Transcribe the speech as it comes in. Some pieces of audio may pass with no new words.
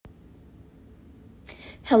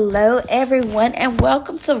Hello, everyone, and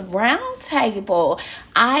welcome to Roundtable.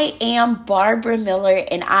 I am Barbara Miller,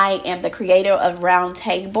 and I am the creator of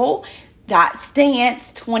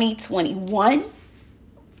Roundtable.stance 2021.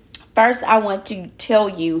 First, I want to tell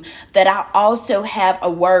you that I also have a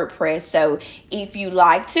WordPress. So if you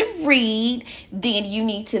like to read, then you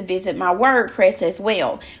need to visit my WordPress as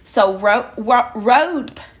well. So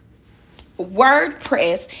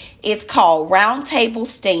WordPress is called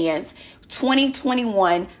Roundtable.stance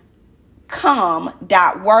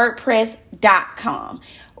 2021.com.wordpress.com.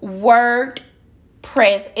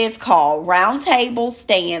 WordPress is called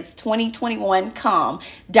Roundtable.stance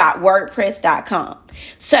 2021.com.wordpress.com.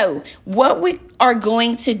 So what we are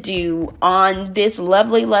going to do on this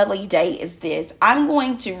lovely day is this. I'm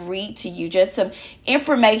going to read to you just some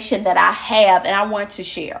information that I have and I want to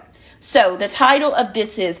share. So the title of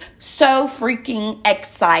this is So Freaking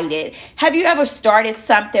Excited. Have you ever started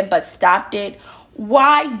something but stopped it?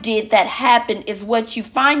 Why did that happen is what you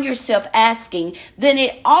find yourself asking. Then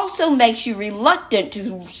it also makes you reluctant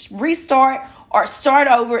to restart or start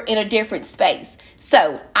over in a different space.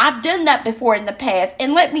 So I've done that before in the past.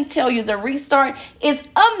 And let me tell you, the restart is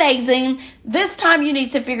amazing. This time you need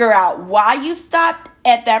to figure out why you stopped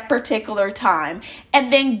at that particular time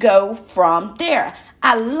and then go from there.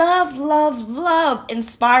 I love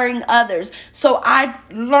inspiring others. So I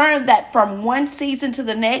learned that from one season to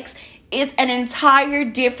the next, it's an entire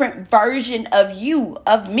different version of you,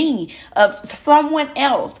 of me, of someone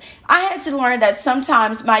else. I had to learn that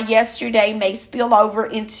sometimes my yesterday may spill over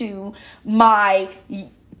into my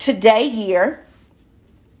today year.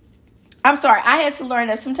 I had to learn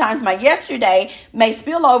that sometimes my yesterday may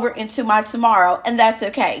spill over into my tomorrow, and that's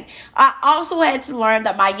okay. I also had to learn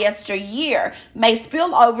that my yesteryear may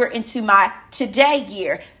spill over into my today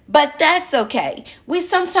year, but that's okay. We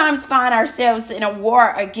sometimes find ourselves in a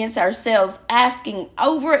war against ourselves, asking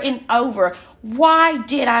over and over, why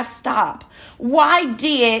did I stop? Why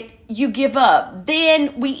did you give up?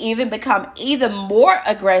 Then we even become even more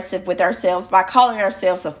aggressive with ourselves by calling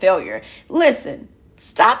ourselves a failure. Listen.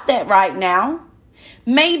 Stop that right now.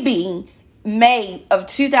 Maybe May of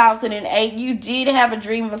 2008, you did have a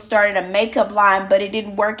dream of starting a makeup line, but it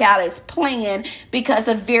didn't work out as planned because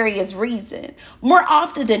of various reasons. More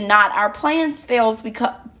often than not, our plans fail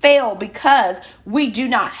because we do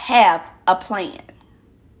not have a plan.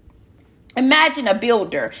 Imagine a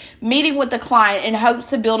builder meeting with a client in hopes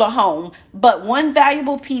to build a home, but one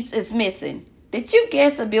valuable piece is missing. Did you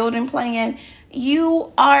guess a building plan?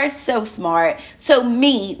 You are so smart. So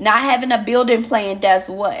me not having a building plan does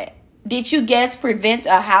what? Did you guess prevents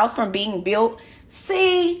a house from being built?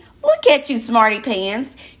 See, look at you, smarty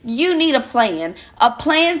pants. You need a plan. A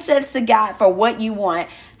plan sets a guide for what you want,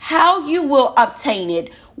 how you will obtain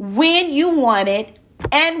it, when you want it,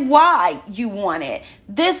 and why you want it.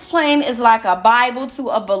 This plan is like a Bible to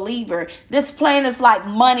a believer. This plan is like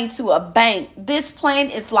money to a bank. This plan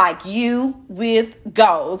is like you with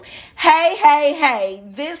goals. Hey,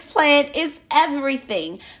 this plan is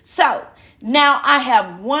everything. So now I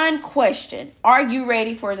have one question. Are you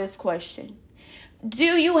ready for this question? Do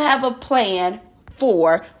you have a plan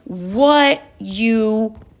for what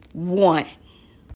you want?